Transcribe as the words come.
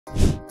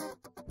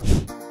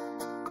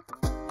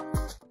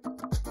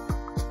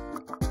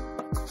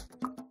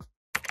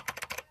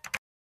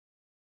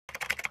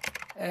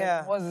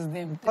what's his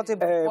name?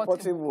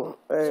 Portable.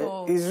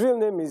 So, his real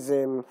name is,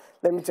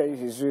 let me tell you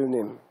his real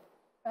name.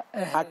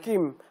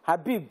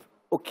 Habib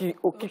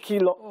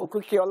Okikiola.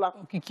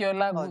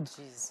 Good.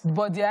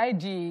 But the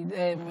IG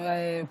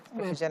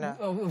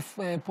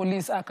of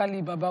police,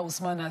 Akali Baba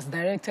Usman, has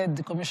directed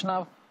the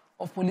Commissioner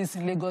of Police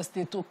in Lagos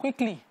State to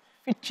quickly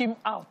fetch him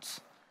out.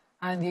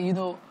 And, you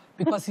know,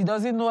 because he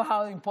doesn't know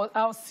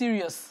how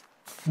serious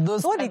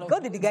those. What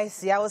did the guy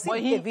say? I was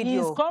seeing a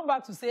video. He's come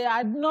back to say,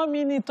 I did not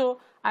mean it to.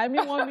 I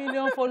mean 1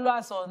 million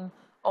followers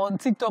on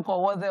TikTok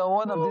or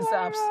one of these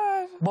apps.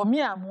 But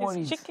me, I'm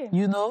worried.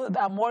 You know,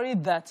 I'm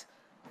worried that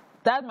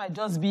might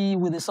just be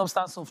with the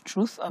substance of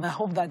truth, and I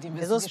hope that the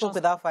investigation. There's no smoke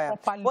without fire.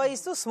 Well,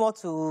 he's too small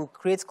to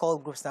create call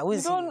groups now. Who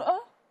is he?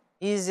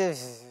 He's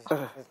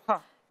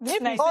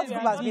All people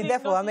has been there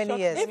for how many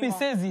years? If he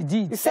says he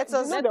did,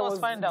 let us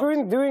find out.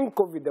 During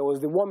COVID, there was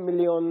the 1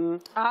 million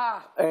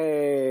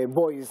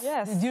boys.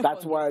 Yes,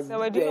 that was. So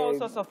we're doing all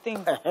sorts of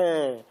things.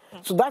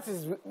 So that's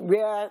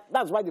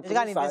why the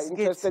police are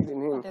interested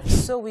in him.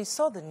 So we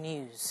saw the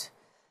news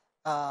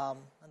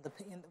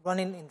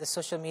running in the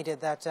social media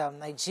that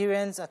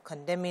Nigerians are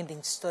condemning the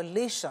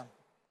installation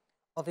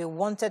of a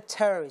wanted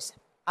terrorist,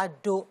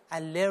 Ado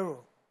Alero.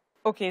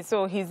 Okay,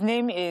 so his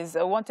name is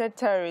a wanted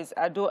terrorist,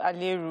 Ado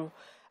Alero,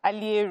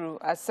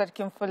 as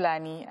Sarkin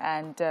Fulani,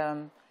 and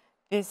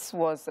this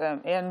was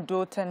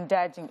Yandoto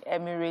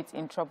Emirates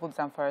in troubled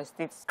Zamfara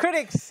state.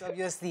 Critics,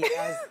 obviously,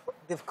 as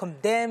they've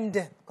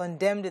condemned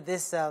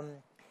this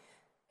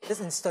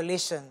this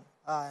installation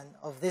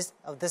of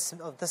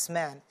this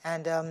man,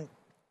 and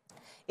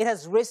it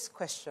has raised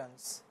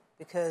questions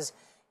because,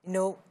 you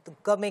know, the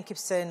government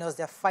keeps telling us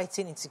they're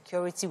fighting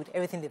insecurity with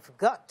everything they've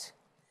got.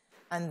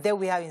 And there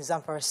we have in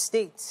Zamfara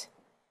State,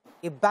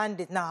 a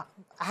bandit. Now,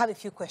 I have a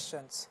few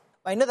questions.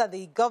 I know that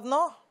the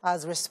governor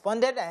has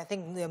responded. I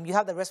think you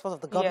have the response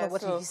of the governor.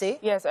 What did he say?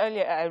 Yes,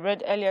 I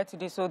read earlier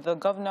today. So the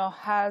governor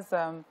has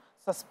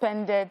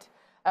suspended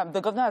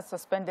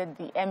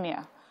the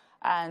Emir.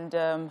 And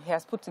he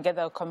has put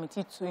together a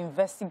committee to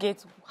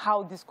investigate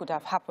how this could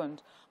have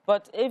happened.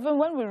 But even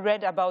when we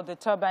read about the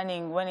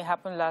turbaning, when it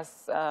happened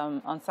last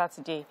on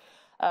Saturday,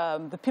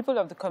 the people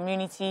of the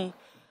community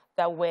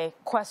that were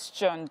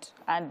questioned,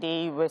 and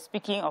they were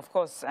speaking, of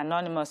course,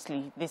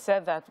 anonymously. They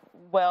said that,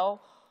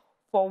 well,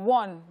 for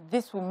one,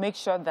 this will make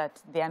sure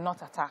that they are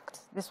not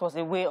attacked. This was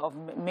a way of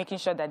making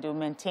sure that they will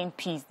maintain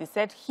peace. They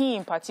said he,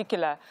 in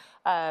particular,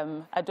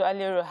 Ado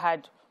Alero,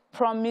 had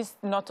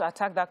promised not to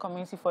attack that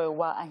community for a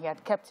while, and he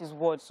had kept his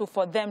word. So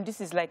for them,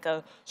 this is like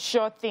a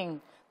sure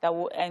thing that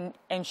will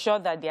ensure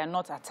that they are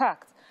not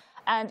attacked.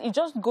 And it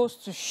just goes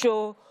to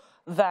show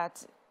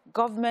that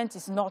government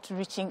is not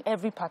reaching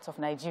every part of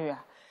Nigeria.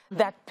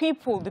 That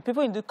the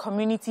people in the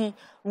community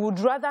would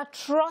rather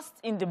trust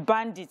in the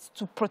bandits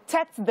to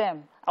protect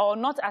them or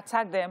not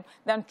attack them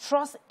than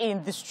trust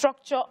in the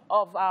structure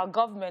of our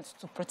government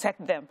to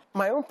protect them.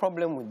 My own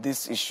problem with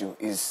this issue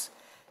is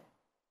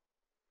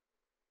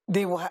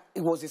it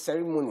was a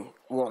ceremony,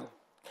 one.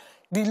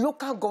 The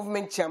local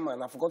government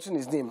chairman, I've forgotten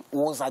his name,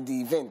 was at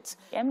the event.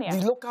 Emir.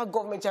 The local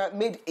government chairman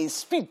made a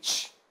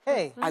speech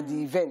at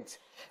the event.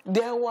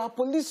 There were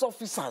police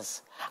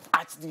officers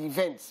at the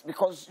event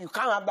because you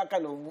can't have that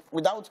kind of,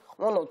 without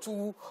 1 or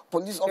 2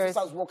 police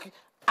officers working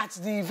at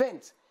the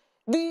event.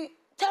 The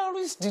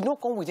terrorists did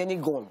not come with any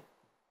gun.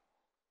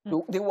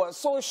 They were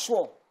so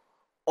sure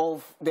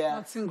of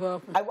their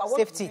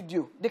safety.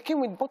 Video. They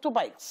came with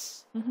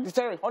motorbikes. The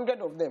terrorists,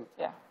 100 of them.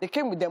 Yeah. They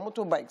came with their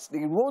motorbikes.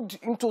 They rode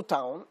into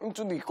town,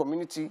 into the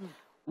community,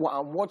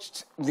 and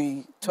watched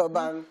the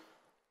turban.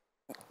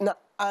 Now,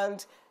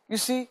 and you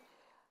see,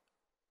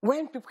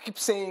 when people keep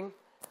saying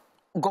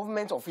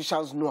government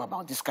officials know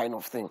about this kind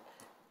of thing,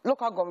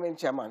 local government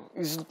chairman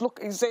is part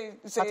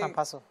and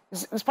parcel.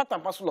 It's part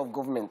and parcel of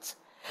government.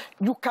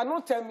 You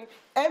cannot tell me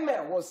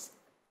Emir was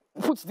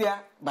put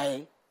there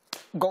by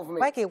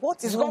government. Mikey,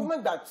 what is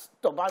government that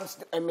turbans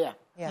the Emir?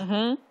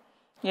 Yeah.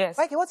 Yes.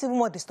 Mikey, what's even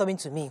more disturbing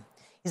to me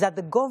is that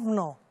the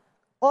governor,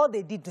 all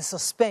they did to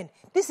suspend.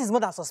 This is more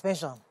than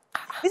suspension.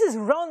 This is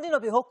rounding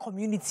up a whole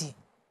community,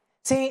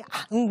 saying,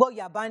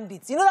 you're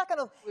bandits. You know, that kind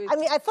of... I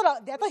mean, I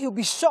thought he would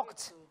be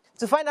shocked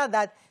to find out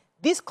that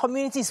this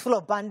community is full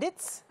of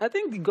bandits. I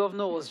think the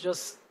governor was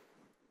just...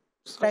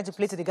 trying to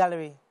play to the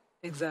gallery.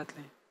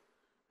 Exactly.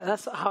 And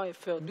that's how I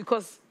felt.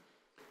 Because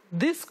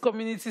this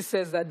community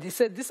says that they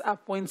said this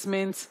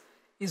appointment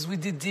is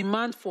with the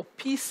demand for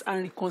peace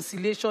and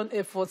reconciliation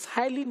efforts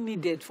highly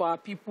needed for our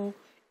people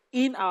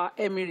in our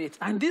emirate.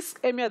 And this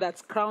emir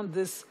that's crowned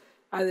this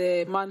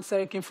man,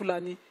 Sarkin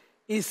Fulani,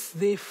 is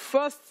the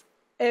first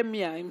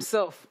Emir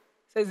himself.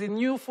 Says the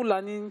new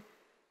Fulani,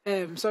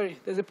 there's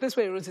a place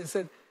where he wrote it,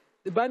 said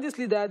the bandits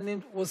leader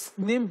was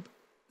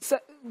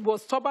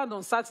turbaned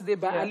on Saturday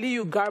by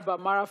Aliyu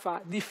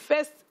Marafa, the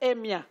first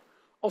Emir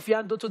of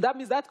Yandoto. That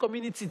means that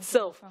community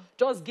itself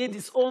just gained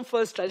its own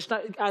first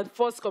traditional and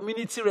first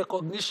community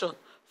recognition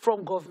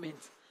from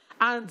government.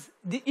 And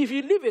if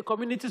you leave a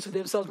community to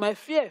themselves, my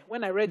fear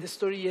when I read the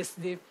story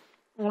yesterday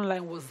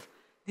online was,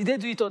 did they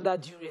do it under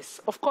duress?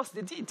 Of course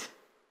they did.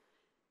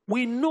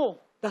 We know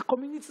that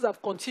communities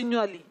have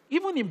continually,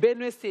 even in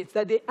Benue State,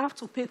 that they have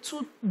to pay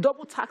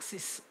double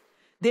taxes.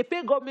 They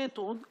pay government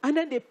own, and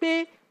then they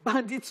pay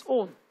bandits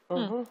own.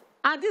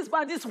 And these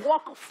bandits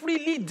work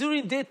freely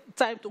during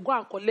daytime to go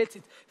and collect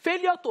it.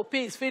 Failure to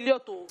pay is failure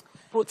to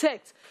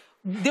protect.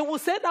 They will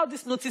send out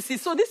these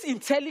notices. So this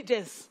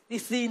intelligence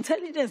is the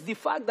intelligence, the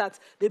fact that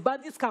the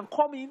bandits can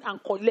come in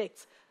and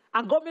collect.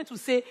 And government will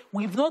say,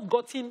 we've not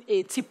gotten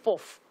a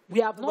tip-off. We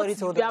have not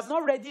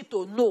ready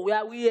to know.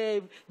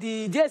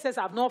 The DSS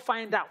have not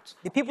found out.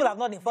 The people have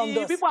not informed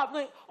us. People have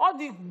not, all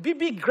the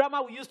big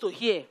grammar we used to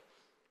hear.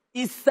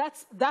 Is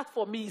that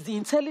for me is the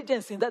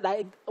intelligence in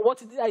that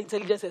what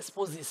intelligence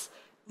exposes,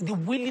 the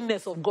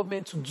willingness of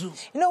government to do.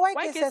 You know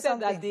why they said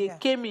that they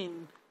came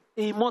in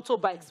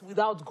motorbikes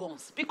without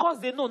guns?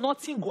 Because they know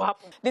nothing will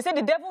happen. They say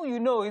the devil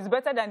you know is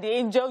better than the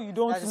angel you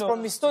don't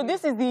know. So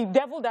this is the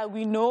devil that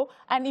we know,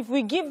 and if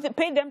we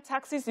pay them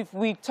taxes, if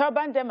we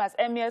turban them as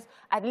emirs,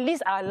 at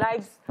least our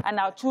lives and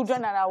our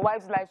children and our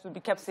wives' lives will be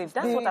kept safe.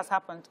 That's what has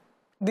happened.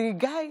 The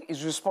guy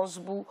is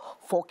responsible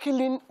for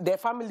killing their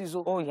families.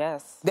 Oh,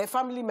 yes. Their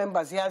family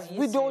members. He has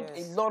widowed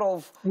a lot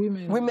of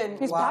women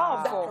in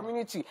that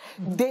community.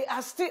 They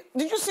are still...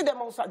 Did you see them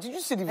outside? Did you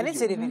see the video? I didn't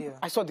see the video.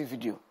 I saw the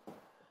video.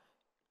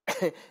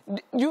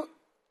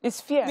 It's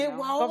fear. They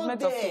were all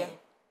there.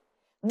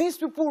 These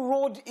people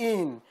rode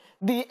in.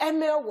 The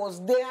emir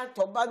was there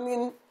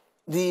turbaning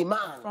the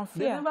man. From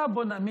fear. They never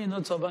born a man,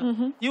 not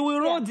turban. You will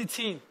roll the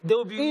thing. They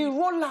will be... He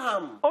roll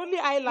lamb. Only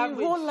eye language.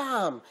 He roll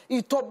lamb.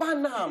 He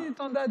turban lamb.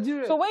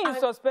 So when you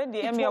suspend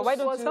the emir, why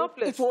don't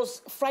you... It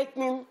was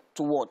frightening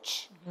to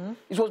watch.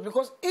 It was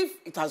because if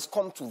it has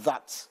come to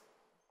that,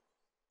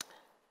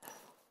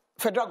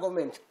 federal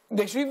government,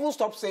 they should even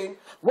stop saying,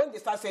 when they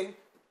start saying,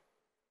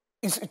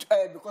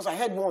 because I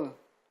heard one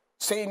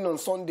saying on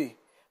Sunday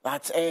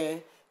that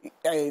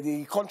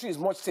the country is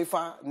much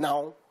safer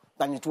now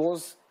than it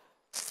was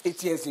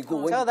 8 years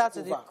ago. Tell that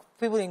to the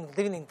people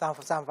living in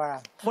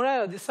Zamfara.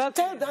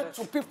 Tell that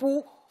to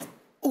people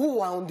who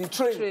are on the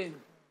train.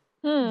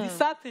 The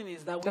sad thing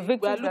is that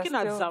we are looking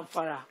at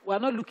Zamfara. We are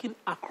not looking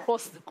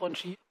across the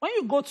country. When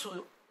you go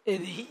to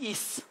the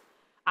east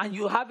and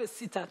you have a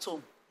seat at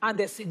home, and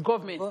there's a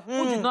government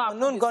who did not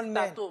have a seat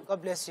at home.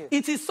 God bless you.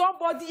 It is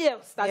somebody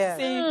else that is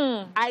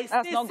saying, I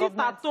stay sit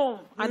at home,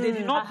 and they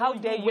did not how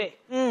dare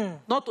you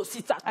not to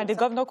sit at home. And the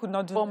governor could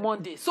not do for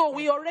Monday. So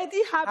we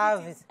already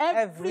have it in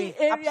every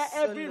area,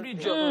 every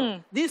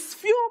region. These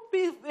few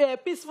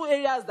peaceful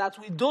areas that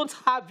we don't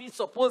have it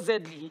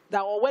supposedly,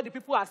 or where the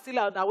people are still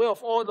unaware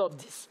of all of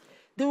this,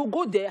 they will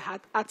go there,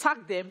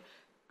 attack them,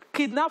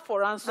 kidnap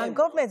for ransom. And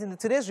government in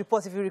today's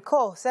report, if you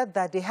recall, said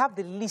that they have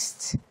the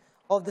list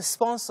of the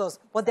sponsors,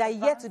 but they are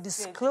yet to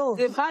disclose.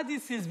 They've had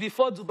it since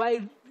before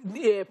Dubai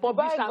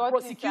published and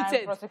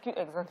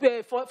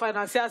prosecuted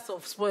financiers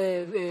of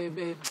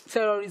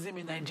terrorism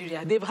in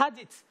Nigeria. They've had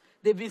it.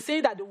 They've been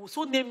saying that they will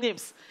soon name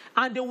names,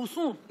 and they will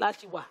soon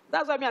Lashiwa.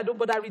 That's why I don't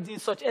bother reading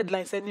such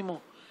headlines anymore.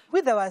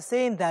 They were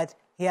saying that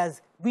he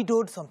has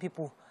widowed some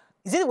people.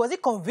 Was he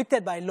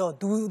convicted by law?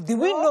 Do we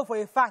know for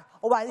a fact?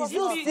 Or is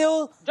it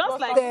still just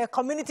like the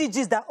community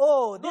gist that,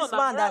 this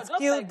man that's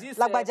killed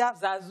Lagbaja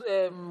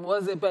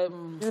was a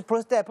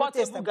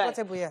portable guy.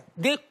 Yeah.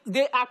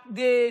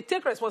 They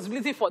take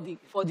responsibility for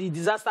the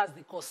disasters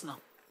they cause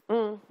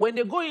now. When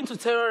they go into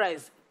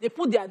terrorize, they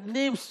put their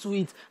names to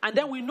it, and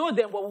then we know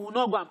them, but we will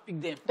not go and pick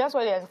them. That's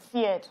why they are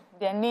feared.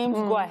 Their names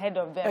go ahead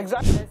of them.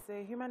 Exactly.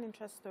 There's a human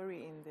interest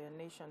story in the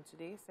nation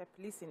today. So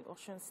police in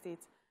Osun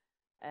State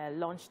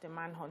launched a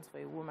manhunt for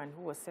a woman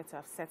who was said to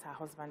have set her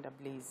husband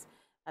ablaze.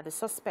 The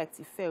suspect,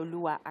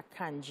 Ifeoluwa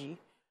Akanji,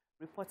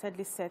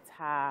 reportedly set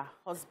her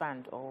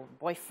husband or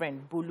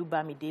boyfriend,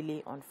 Boluba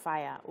Midele, on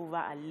fire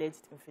over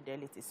alleged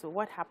infidelity. So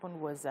what happened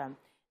was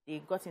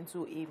they got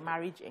into a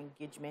marriage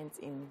engagement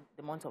in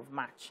the month of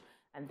March,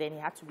 and then he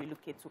had to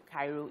relocate to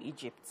Cairo,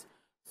 Egypt.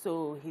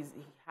 So he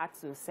had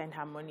to send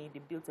her money. They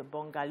built a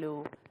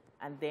bungalow,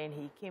 and then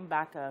he came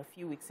back a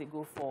few weeks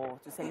ago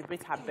to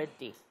celebrate her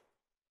birthday.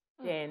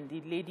 Then the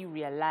lady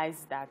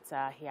realized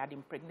that he had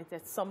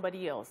impregnated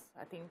somebody else,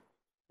 I think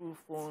through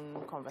phone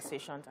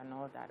conversations and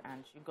all that,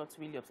 and she got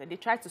really upset. They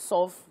tried to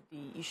solve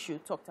the issue,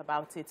 talked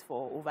about it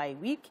for over a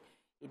week.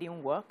 It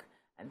didn't work.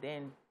 And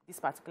then this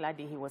particular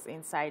day, he was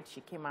inside.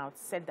 She came out,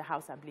 set the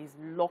house ablaze,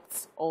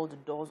 locked all the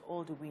doors,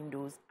 all the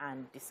windows,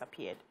 and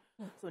disappeared.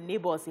 So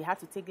neighbors, he had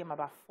to take them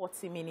about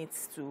 40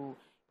 minutes to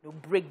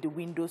break the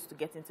windows to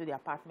get into the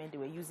apartment. They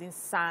were using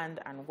sand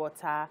and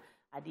water.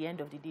 At the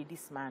end of the day,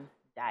 this man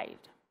died.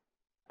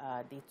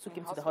 They took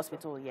him to the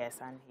hospital, yes,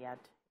 and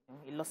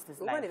he lost his life.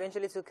 The woman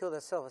eventually killed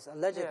herself,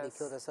 allegedly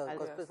killed herself.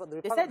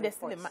 They said there's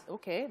still a man.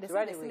 Okay, they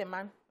said there's still a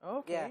man.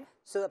 Okay. Yeah.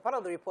 So part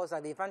of the reports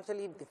are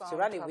she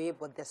ran away,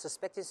 but they're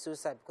suspecting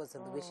suicide because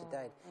of the way she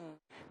died.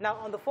 Now,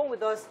 on the phone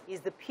with us is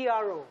the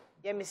PRO,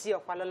 Yemisi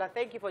Okwalola.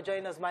 Thank you for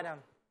joining us, madam.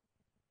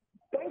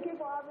 Thank you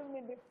for having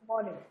me this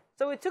morning.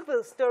 So we took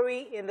the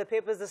story in the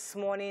papers this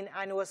morning,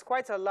 and it was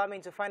quite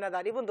alarming to find out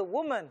that even the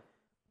woman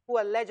who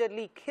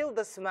allegedly killed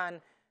this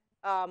man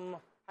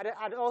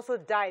had also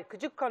died.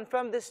 Could you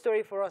confirm this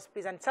story for us,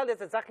 please, and tell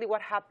us exactly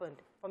what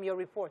happened from your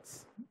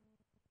reports?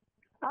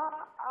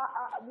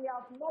 We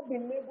have not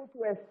been able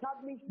to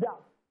establish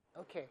that.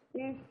 Okay.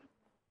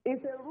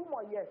 It's a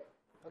rumor, yes.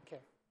 Okay.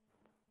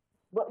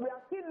 But we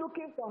are still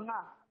looking for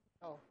her.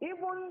 Oh.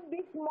 Even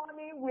this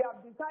morning, we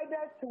have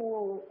decided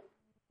to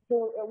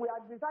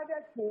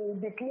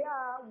declare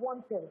her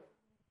wanted.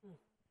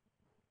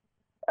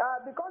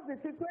 Because the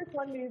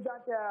situation is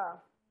that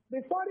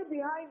the story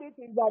behind it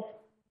is that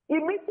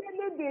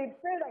immediately the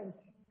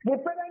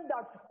parents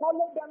that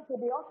followed them to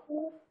the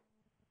hospital,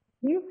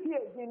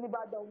 UCH in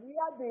Ibadan,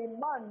 where the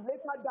man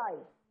later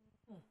died.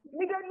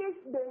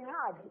 Immediately they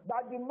heard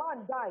that the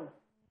man died,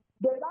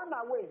 they ran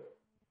away.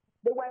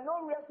 They were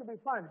nowhere to be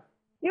found.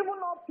 Even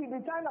up to the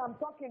time I'm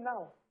talking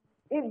now,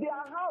 in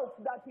their house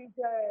that is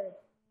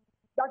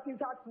at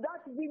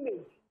that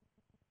village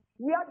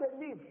where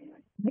they live,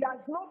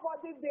 there's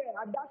nobody there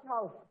at that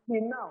house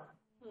till now.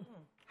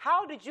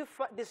 How did you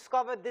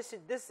discover this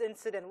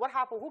incident? What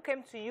happened? Who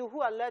came to you?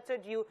 Who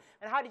alerted you?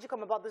 And how did you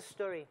come about this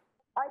story?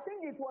 I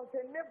think it was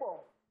a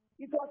neighbor.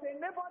 It was a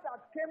neighbor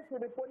that came to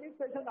the police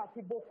station at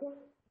Iboku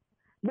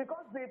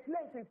because the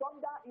place is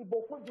under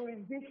Iboku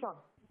jurisdiction.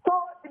 So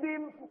the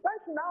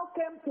person now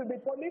came to the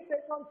police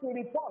station to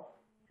report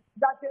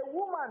that a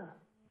woman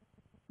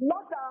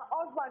knocked her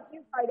husband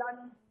inside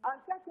and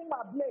set him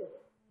ablaze.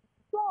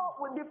 So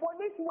when the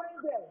police went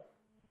there,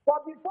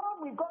 but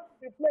before we got to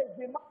the place,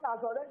 the man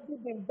has already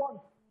been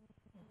burnt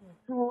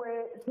to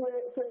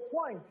a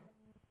point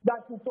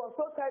that it was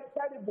so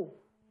terrible.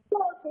 So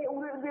the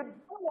man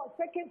was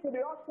taken to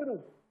the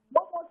hospital,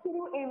 one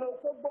hospital in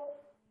Osogbo,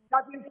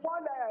 that is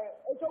called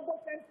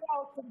Osogbo Central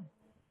Hospital.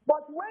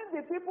 But when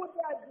the people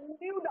there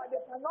knew that they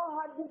cannot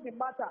handle the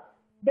matter,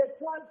 they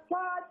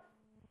transferred,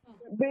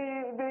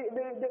 they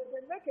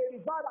make a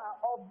referral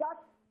of that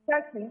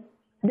person,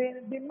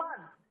 the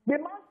man. The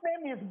man's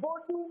name is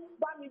Bodu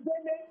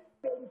Bamidele.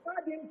 They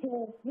referred him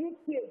to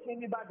UCH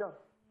in Ibadan,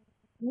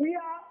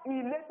 where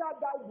he later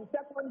died the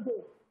second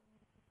day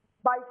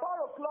by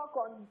 4 o'clock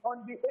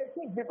on the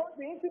 18th, because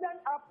the incident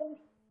happened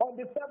on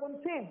the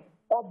 17th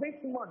of this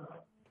month.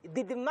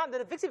 The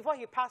victim, before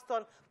he passed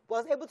on,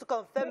 was able to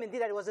confirm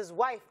indeed that it was his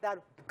wife that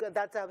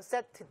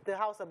set the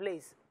house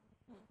ablaze.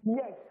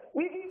 Yes,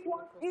 it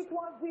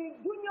was the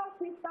junior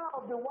sister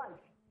of the wife.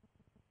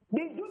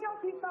 The junior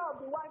sister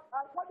of the wife,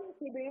 according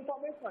to the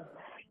information,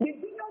 the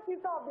junior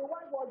sister of the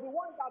wife was the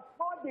one that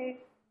called the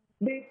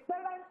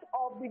parents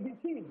of the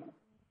deceased.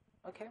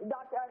 Okay.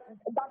 That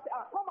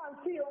come and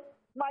see you.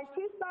 My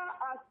sister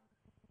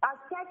has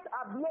set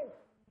ablaze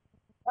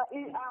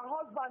her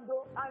husband,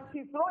 and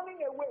she's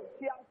running away.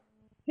 She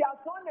has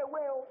run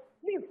away.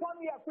 Please come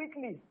here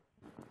quickly.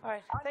 All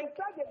right. And they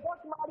said they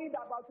got married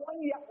about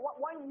 1 year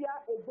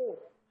ago.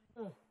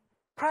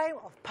 Prime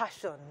of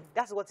passion.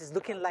 That's what it's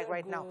looking like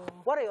right now.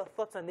 What are your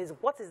thoughts on this?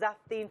 What is that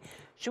thing?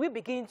 Should we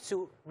begin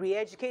to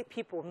re-educate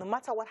people? No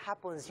matter what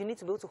happens, you need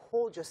to be able to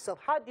hold yourself.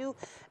 How do you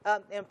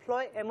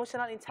employ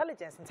emotional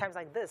intelligence in times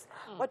like this?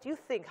 What do you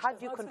think? How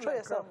do you control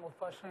yourself? Crime of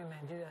passion in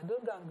Nigeria.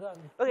 Don't go.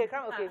 Okay,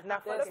 crime. Okay, now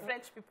Follow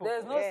French people.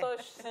 There's no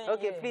such thing.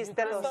 Okay, please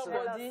tell us.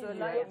 Somebody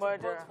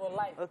murderer for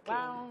life.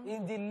 Okay.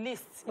 In the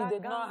list, if they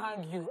don't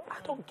hang you, I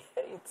don't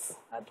get it.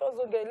 I just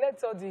don't get it.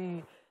 Let all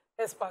the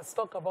experts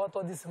talk about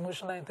all this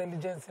emotional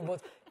intelligence,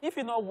 but if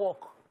you not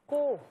work,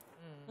 go.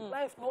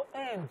 Life no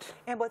end.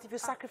 But if you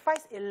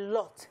sacrifice a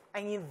lot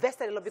and you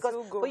invested a lot, because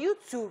for you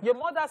to... Your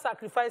mother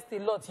sacrificed a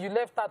lot, you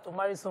left her to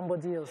marry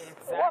somebody else.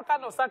 Exactly. What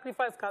kind of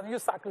sacrifice can you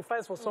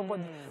sacrifice for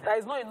somebody that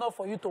is not enough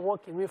for you to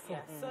walk away from?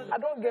 Yeah. So I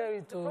don't get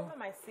it. The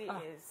problem I see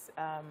is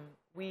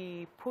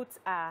we put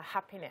our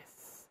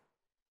happiness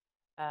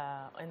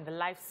in the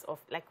lives of,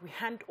 like, we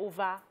hand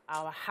over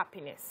our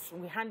happiness.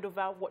 We hand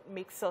over what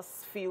makes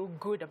us feel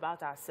good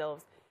about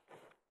ourselves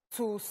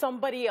to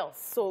somebody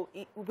else. So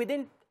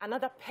within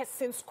another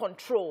person's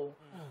control.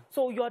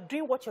 So you're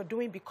doing what you're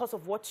doing because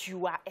of what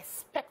you are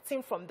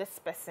expecting from this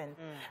person.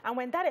 And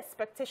when that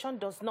expectation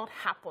does not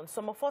happen,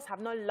 some of us have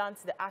not learned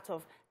the art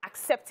of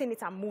accepting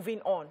it and moving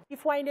on.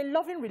 If we're in a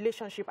loving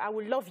relationship, I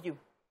will love you.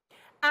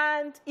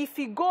 And if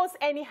it goes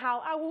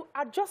anyhow, I will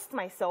adjust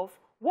myself,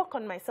 work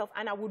on myself,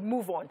 and I would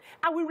move on.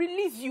 I will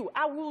release you.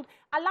 I will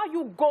allow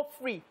you go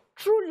free.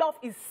 True love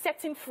is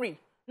setting free,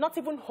 not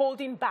even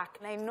holding back.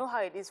 And I know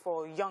how it is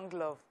for young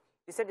love.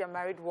 You said you're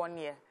married 1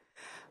 year.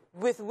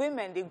 With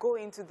women, they go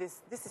into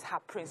this is her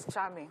Prince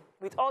Charming.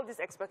 With all this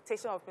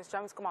expectation of Prince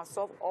Charming to come and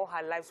solve all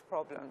her life's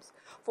problems.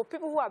 For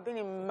people who have been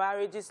in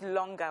marriages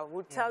longer,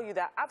 will tell you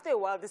that after a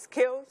while, the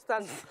scale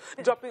starts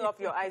dropping off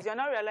your eyes. You're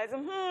now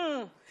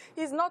realizing,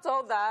 he's not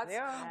all that.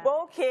 Yeah. But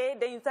okay,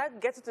 then you start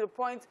getting to the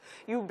point,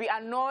 you'll be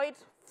annoyed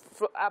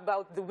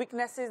about the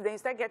weaknesses, then you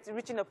start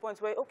reaching a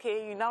point where,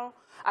 okay, you now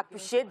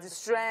appreciate the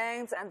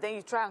strengths, and then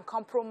you try and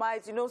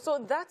compromise, you know. So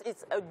that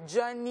is a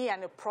journey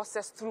and a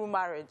process through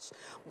marriage.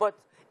 But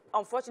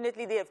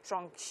unfortunately,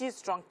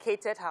 she's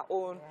truncated her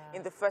own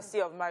in the first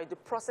year of marriage. The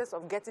process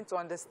of getting to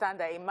understand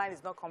that a man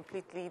is not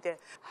completely there.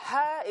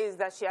 Her is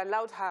that she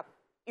allowed her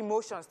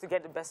emotions to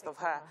get the best of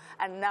her.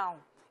 And now,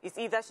 it's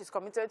either she's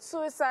committed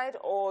suicide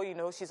or, you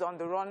know, she's on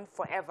the run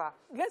forever.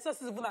 Let's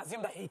just even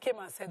assume that he came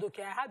and said,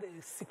 okay, I had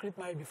a secret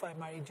marriage before I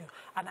married you,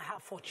 and I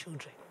have 4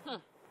 children. And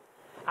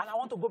I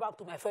want to go back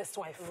to my first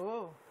wife.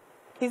 Oh.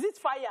 Is it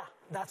fire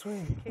that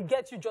will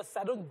get you justice?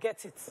 I don't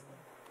get it.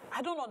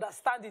 I don't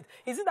understand it.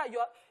 Is it that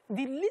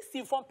the least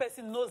informed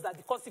person knows that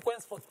the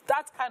consequence for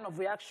that kind of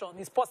reaction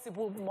is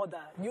possible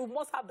murder? You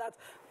must have that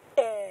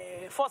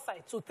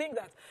foresight to think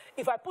that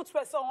if I put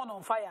someone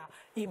on fire,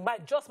 he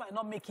might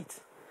not make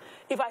it.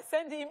 If I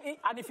send him in,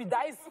 and if he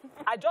dies,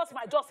 I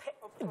might just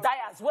die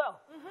as well.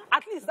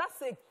 At least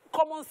that's a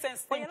common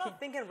sense thinking. But you're not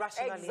thinking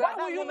rationally. Exactly. Why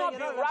will you not be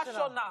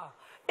rational?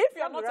 If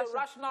you're not a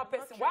rational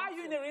person, why are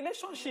you in a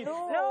relationship?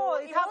 No,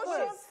 it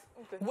happens.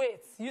 Wait,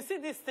 you see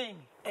this thing?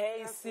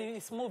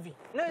 It's movie.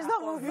 No, it's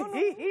not movie.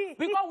 No.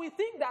 Because we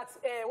think that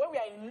when we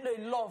are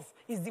in love,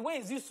 is the way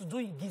it's used to do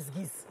it giz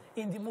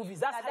in the movies.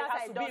 That's how it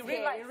has to be in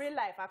real life. In real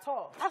life at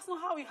all. That's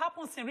not how it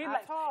happens in real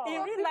life. All.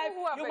 In real life,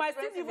 you might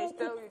still even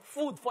cook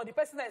food for the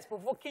person that is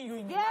provoking you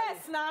in the marriage.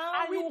 Now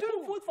and you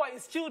cook food for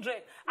his children.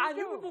 And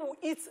you people will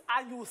eat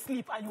and you will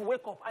sleep and you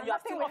wake up and you are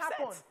still upset.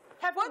 Happen.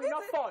 Heaven will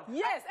not fall.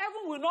 Yes,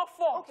 heaven will not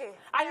fall. Okay.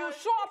 And you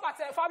show up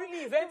at a family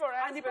event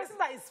and the person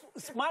that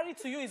is married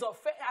to you is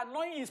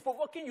annoying, is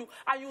provoking you,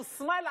 and you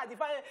smile at the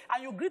family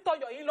and you greet all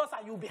your in-laws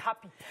and you'll be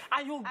happy.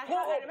 And you go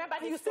home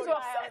and you still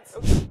upset.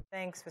 Okay.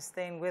 Thanks for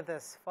staying with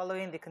us.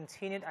 Following the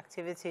continued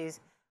activities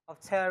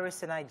of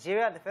terrorists in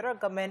Nigeria, the federal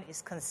government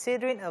is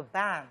considering a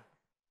ban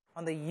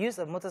on the use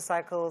of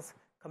motorcycles,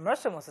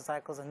 commercial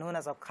motorcycles, known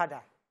as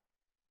Okada,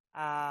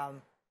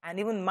 and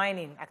even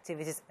mining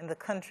activities in the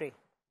country.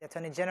 The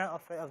Attorney General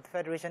of the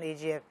Federation,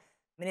 AGF,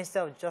 Minister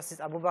of Justice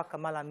Abubakar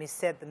Malami,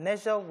 said the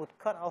measure would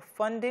cut off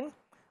funding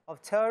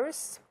of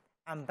terrorists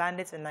and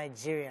bandits in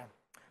Nigeria.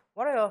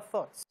 What are your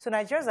thoughts? So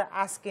Nigerians are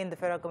asking the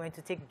federal government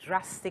to take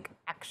drastic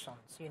actions,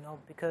 you know,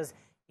 because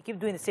you keep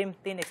doing the same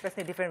thing,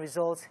 expecting different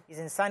results. It's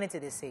insanity,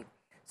 they say.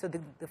 So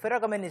the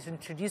federal government is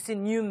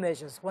introducing new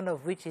measures, one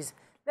of which is,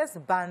 let's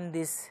ban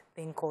this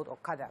thing called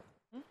Okada.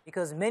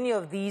 Because many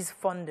of these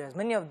funders,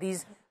 many of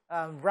these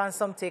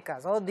ransom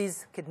takers, all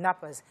these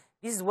kidnappers,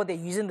 this is what they're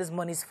using these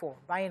monies for,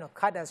 buying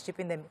Okadas,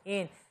 shipping them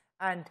in.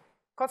 And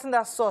cutting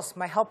that source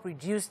might help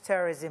reduce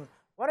terrorism.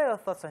 What are your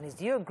thoughts on this?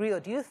 Do you agree, or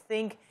do you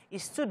think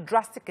it's too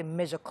drastic a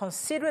measure,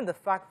 considering the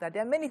fact that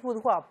there are many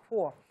people who are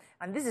poor,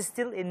 and this is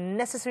still a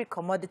necessary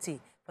commodity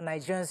for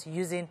Nigerians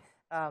using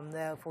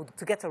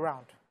to get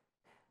around?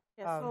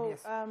 Yeah,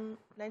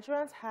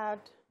 Nigerians had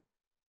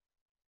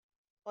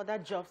other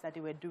jobs that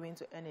they were doing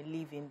to earn a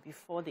living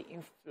before the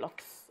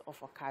influx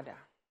of Okada.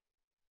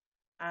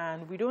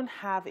 And we don't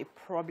have a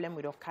problem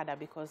with Okada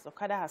because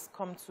Okada has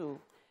come to,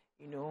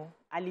 you know,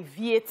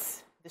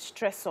 alleviate the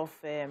stress of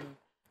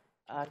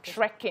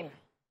trekking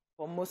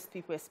for most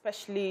people,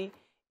 especially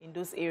in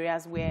those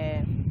areas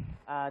where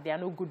there are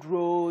no good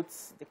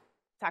roads, the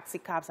taxi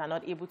cabs are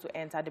not able to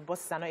enter, the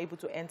buses are not able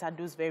to enter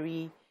those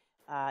very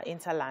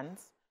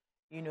interlands.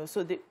 You know,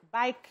 so the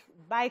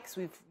bikes,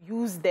 we've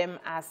used them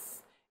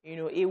as, you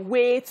know, a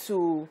way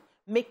to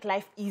make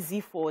life easy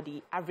for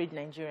the average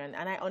Nigerian.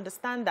 And I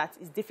understand that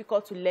it's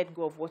difficult to let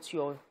go of what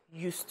you're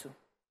used to,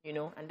 you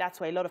know, and that's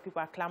why a lot of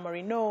people are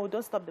clamoring, no,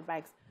 don't stop the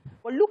bikes.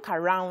 But look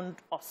around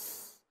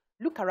us.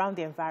 Look around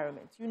the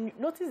environment. You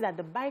notice that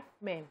the bike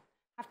men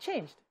have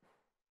changed.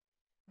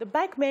 The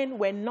bike men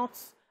are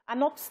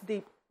not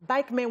the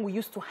bike men we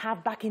used to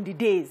have back in the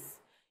days.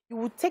 You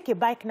would take a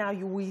bike now,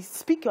 you will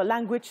speak your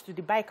language to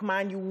the bike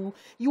man, you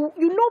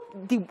know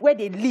where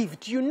they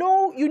lived, you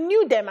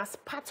knew them as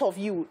part of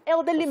you,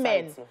 elderly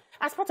men,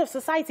 as part of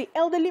society,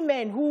 elderly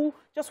men who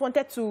just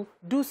wanted to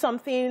do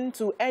something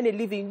to earn a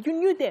living, you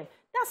knew them.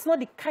 That's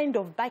not the kind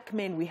of bike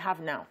men we have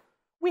now.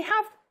 We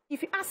have,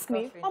 if you ask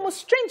me, almost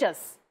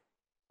strangers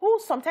who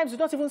sometimes do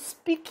not even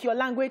speak your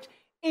language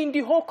in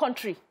the whole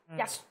country.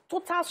 They are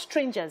total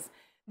strangers.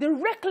 The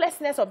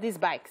recklessness of these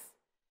bikes,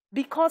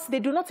 because they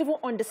do not even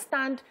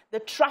understand the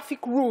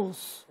traffic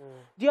rules.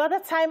 The other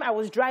time I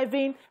was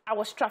driving, I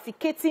was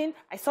trafficating,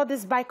 I saw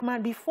this bike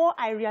man. Before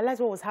I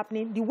realized what was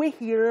happening, the way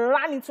he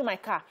ran into my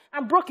car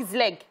and broke his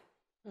leg.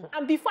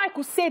 And before I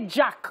could say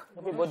jack,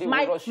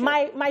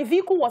 my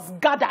vehicle was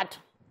gathered.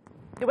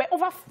 There were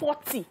over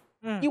 40.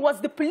 It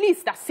was the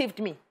police that saved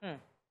me.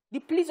 The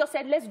police just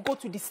said, let's go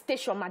to the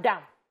station, madam.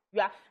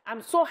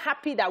 I'm so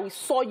happy that we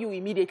saw you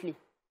immediately.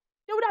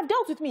 They would have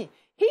dealt with me.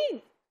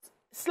 He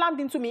slammed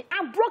into me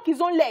and broke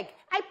his own leg.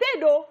 I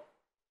paid, though.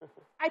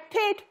 I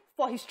paid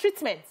for his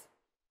treatment.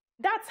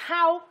 That's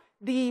how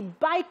the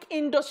bike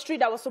industry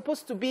that was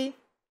supposed to be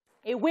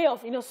a way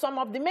of, you know, some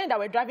of the men that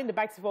were driving the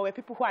bikes before were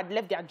people who had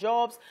left their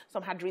jobs,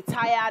 some had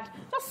retired,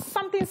 just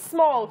something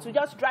small to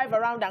just drive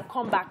around and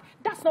come back.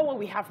 That's not what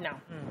we have now.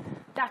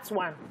 That's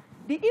one.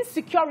 The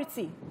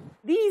insecurity,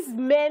 these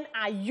men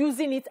are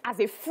using it as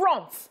a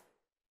front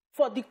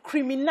for the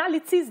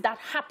criminalities that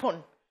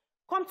happen.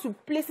 Come to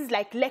places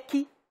like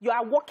Lekki, you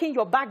are walking,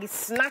 your bag is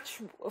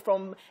snatched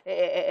from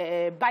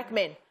bike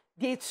men.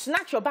 They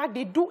snatch your bag,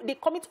 they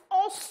commit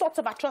all sorts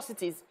of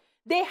atrocities.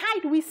 They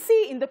hide, we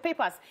see in the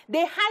papers,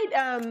 they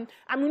hide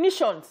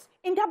ammunition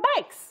in their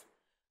bikes.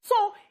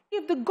 So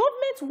if the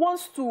government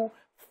wants to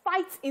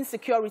fight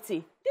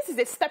insecurity, this is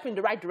a step in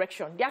the right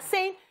direction. They are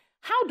saying,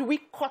 how do we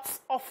cut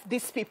off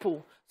these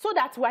people so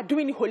that we are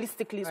doing it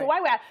holistically? Right. So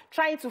while we are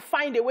trying to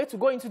find a way to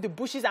go into the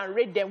bushes and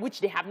raid them,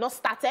 which they have not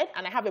started,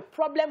 and I have a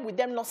problem with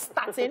them not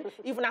starting,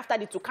 even after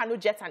the Tucano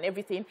jets and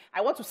everything,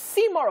 I want to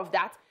see more of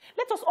that.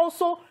 Let us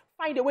also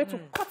find a way to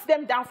cut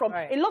them down from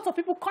a lot of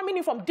people coming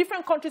in from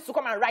different countries to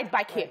come and ride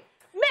bike here.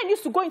 Men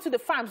used to go into the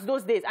farms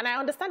those days, and I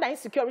understand that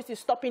insecurity is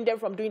stopping them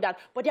from doing that,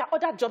 but there are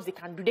other jobs they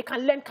can do. They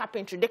can learn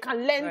carpentry, they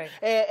can learn,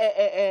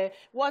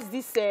 all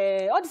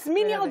these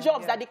menial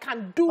jobs that they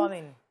can do.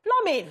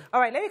 Plumbing.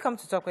 All right, let me come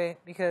to Tsafe,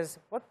 because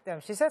what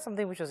she said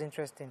something which was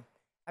interesting.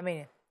 I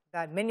mean,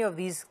 that many of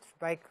these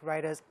bike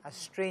riders are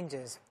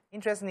strangers.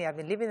 Interestingly, I've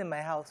been living in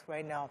my house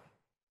right now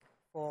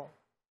for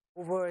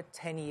over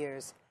 10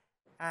 years,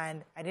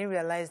 and I didn't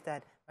realize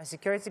that my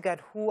security guard,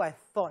 who I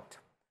thought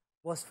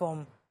was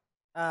from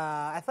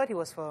I thought he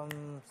was from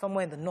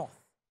somewhere in the north.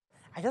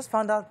 I just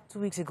found out 2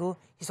 weeks ago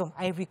he's from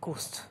Ivory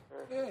Coast.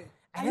 Okay.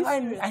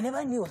 I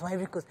never knew he was from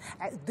Ivory Coast.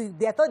 I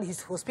thought he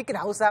was speaking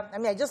Hausa. I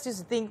mean, I just used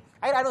to think,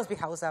 I don't speak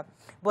Hausa,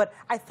 but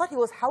I thought he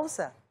was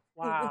Hausa.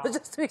 Wow. It was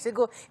just 2 weeks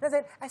ago. And I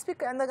said, I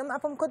speak, I'm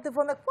from Cote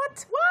d'Ivoire. I'm like,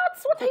 what?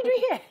 What are you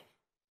doing here?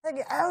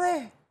 Like,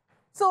 LA.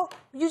 So,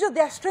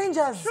 they're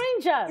strangers.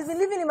 Strangers. He's been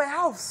living in my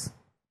house.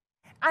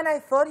 And I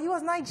thought he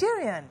was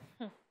Nigerian.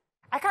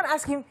 I can't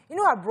ask him, you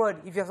know,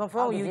 abroad, if you're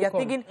from you're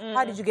thinking,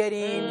 how did you get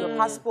in? Your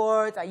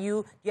passport? Do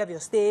you have your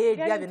stage?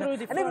 Do you have your... I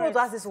didn't want to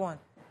ask this one.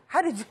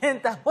 How did you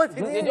enter? What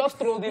did they just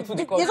throw into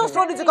the country. They just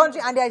throw into the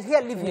country and they're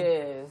here living.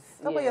 Yes.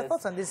 What are your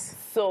thoughts on this?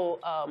 So,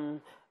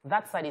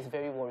 that side is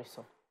very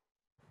worrisome.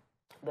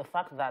 The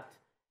fact that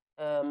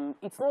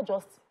it's not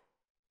just...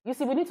 You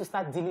see, we need to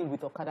start dealing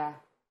with Okada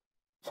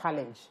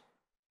challenge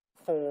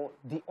for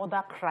the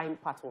other crime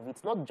part of it.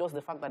 Not just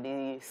the fact that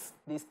they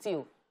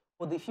steal,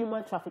 but the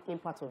human trafficking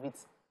part of it.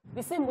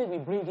 The same way we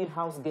bring in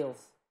house girls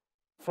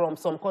from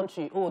some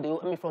country,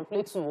 from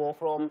Plateau or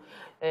from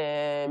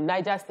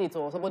Niger State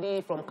or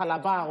somebody from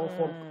Calabar or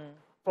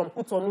from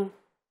Cotonou.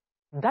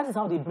 That is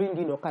how they bring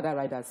in Okada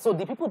riders. So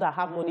the people that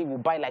have money will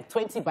buy like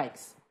 20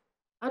 bikes.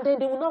 And then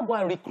they will not go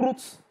and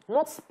recruit,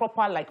 not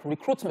proper like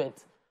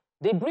recruitment.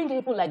 They bring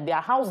people like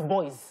their house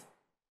boys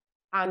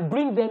and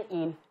bring them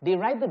in. They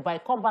ride the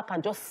bike, come back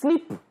and just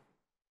sleep.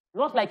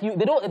 Not like you,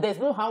 there's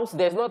no house,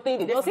 there's nothing.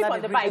 They just sleep on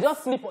the bike.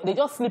 They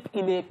just sleep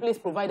in a place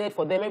provided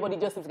for them. Everybody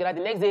just sleeps together.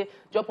 The next day,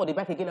 jump on the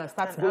bike again and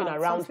start going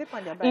around.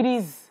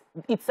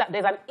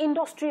 There's an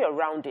industry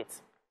around it.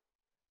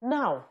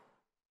 Now,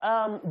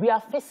 we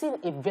are facing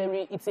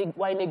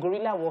we're in a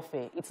guerrilla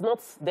warfare. It's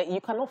not that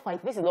you cannot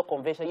fight. This is not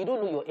conventional. You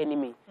don't know your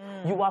enemy.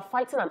 You are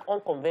fighting an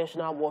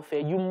unconventional warfare.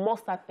 You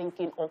must start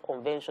thinking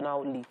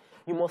unconventionally.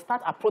 You must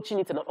start approaching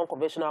it in an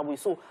unconventional way.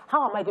 So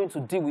how am I going to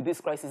deal with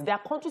this crisis? There are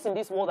countries in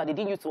this world that they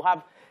didn't used to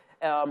have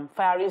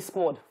firing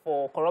squad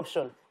for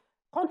corruption.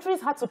 Countries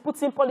had to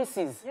put in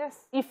policies. Yes.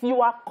 If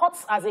you are caught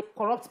as a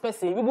corrupt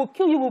person, we will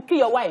kill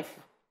your wife.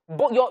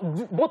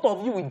 Both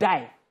of you will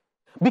die.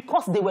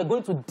 Because they were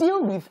going to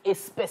deal with a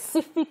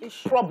specific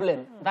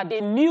problem that they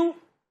knew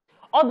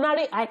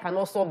ordinary eye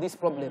cannot solve this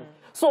problem.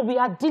 So we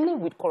are dealing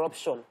with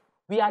corruption.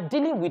 We are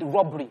dealing with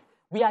robbery.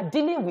 We are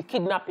dealing with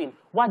kidnapping.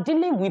 We are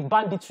dealing with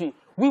banditry.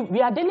 We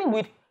are dealing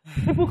with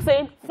people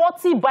saying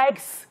 40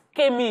 bikes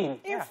came in.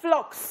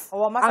 Influx.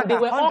 And they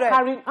were all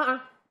carrying...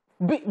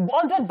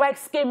 100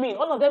 bikes came in.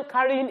 All of them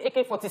carrying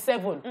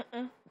AK-47.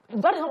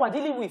 That is what we're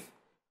dealing with.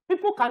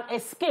 People can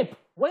escape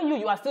when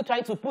you are still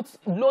trying to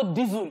load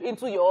diesel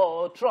into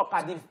your truck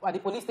at the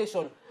police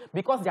station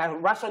because they are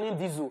rationing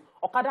diesel.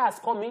 Okada has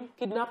come in,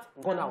 kidnapped,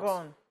 gone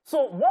out.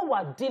 So what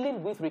we're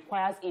dealing with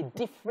requires a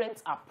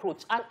different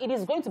approach, and it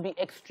is going to be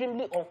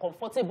extremely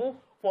uncomfortable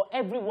for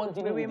everyone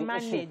dealing with the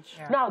issue.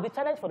 Yeah. Now, the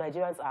challenge for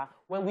Nigerians are,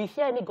 when we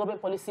hear any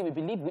government policy,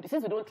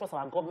 since we don't trust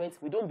our government,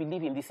 we don't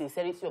believe in the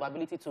sincerity of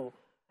ability to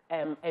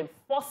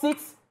enforce it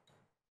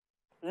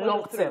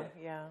long-term.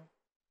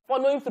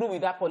 Following through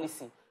with that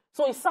policy.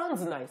 So it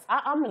sounds nice.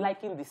 I'm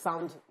liking the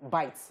sound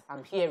bites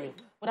I'm hearing.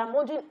 But I'm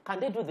wondering, can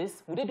they do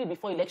this? Would they do it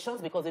before elections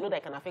because they know that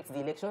it can affect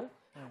the election?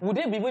 Would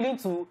they be willing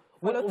to...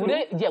 Would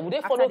they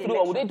follow through,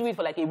 or would they do it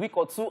for like a week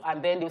or two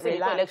and then they'll say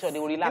before election they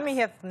will relax? Let me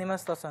hear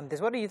Nima's thoughts on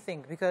this. What do you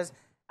think? Because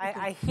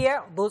I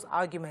hear those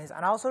arguments,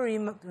 and I also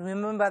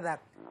remember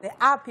that there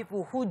are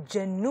people who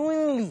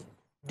genuinely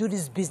do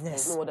this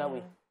business. There's no other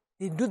way.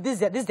 They do this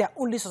is their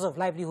only source of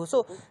livelihood.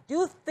 So do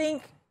you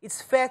think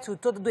it's fair to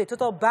do a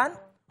total ban,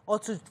 or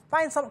to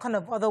find some kind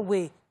of other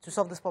way to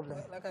solve this problem?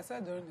 Like I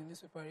said during the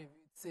newspaper review,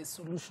 it's a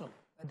solution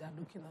that they're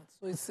looking at.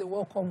 So it's a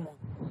welcome one.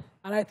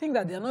 And I think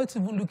that they're not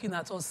even looking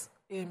at us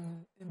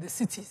in the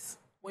cities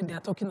when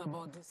they're talking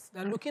about this.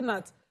 They're looking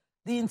at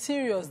the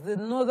interiors, the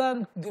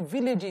northern, the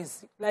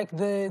villages, like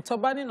the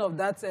turbaning of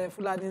that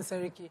Fulani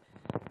Seriki.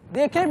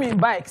 They came in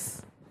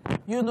bikes,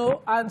 you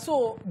know, and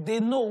so they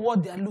know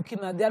what they're looking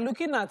at. They're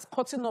looking at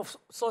cutting off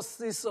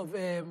sources of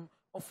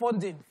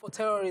funding for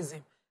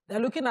terrorism. They're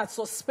looking at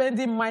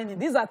suspending mining.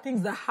 These are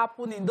things that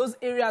happen in those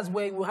areas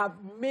where you have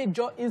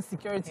major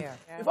insecurity.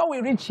 Yeah. Before we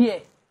reach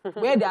here,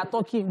 where they are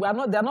talking,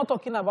 they're not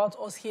talking about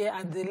us here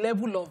and the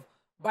level of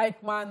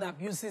bikeman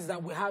abuses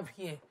that we have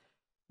here.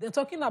 They're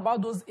talking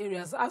about those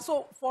areas. And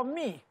so for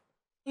me,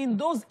 in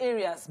those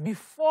areas,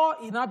 before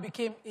it now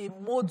became a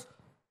mode,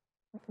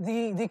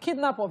 the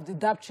kidnap of the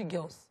Dapchi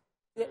girls,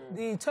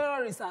 the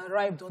terrorists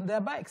arrived on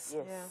their bikes.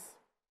 Yes. Yeah.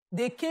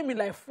 They came in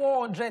like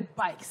 400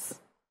 bikes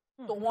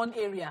to one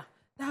area.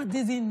 Now,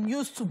 this didn't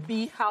used to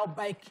be how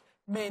bike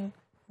men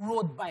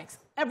rode bikes.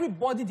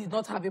 Everybody did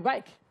not have a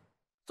bike.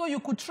 So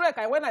you could trek.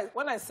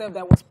 When I served,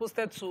 I was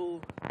posted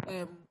to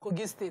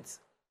Kogi State,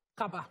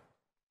 Kaba.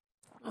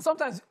 And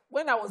sometimes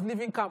when I was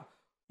leaving camp,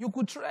 you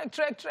could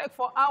trek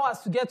for hours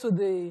to get to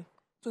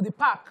the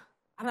park.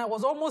 And I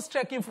was almost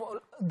trekking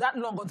for that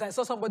long until I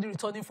saw somebody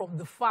returning from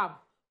the farm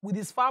with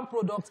his farm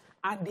products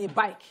and a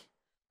bike.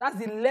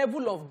 That's the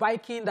level of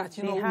biking that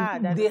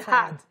they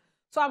had.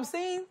 So I'm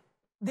saying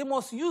they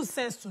must use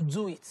sense to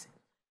do it.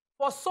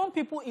 For some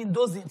people in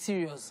those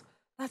interiors,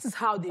 that is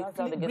how they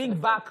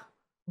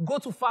go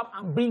to farm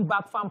and bring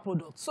back farm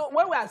products. So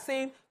when we are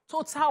saying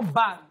total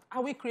ban,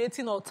 are we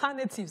creating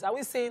alternatives? Are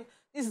we saying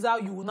this is how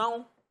you will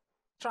now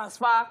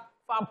transfer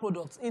farm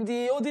products? In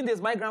the olden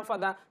days, my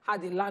grandfather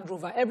had a Land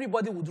Rover.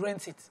 Everybody would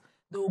rent it.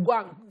 They would go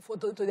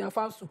and to their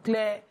farms to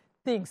clear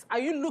things. Are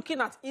you looking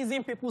at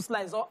easing people's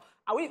lives? Or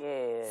are we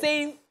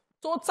saying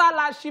total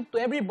hardship to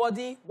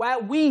everybody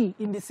while we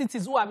in the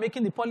cities who are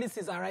making the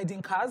policies are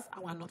riding cars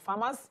and we're not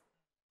farmers?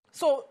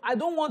 So I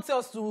don't want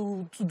us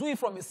to do it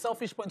from a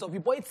selfish point of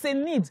view, but it's a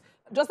need,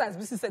 just as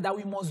BC said, that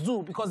we must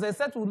do, because they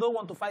said we don't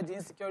want to fight the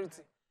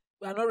insecurity.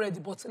 We are not ready,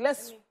 but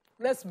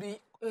let's be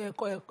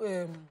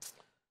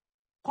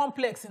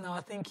complex in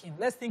our thinking.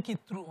 Let's think it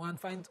through and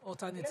find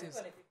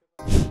alternatives.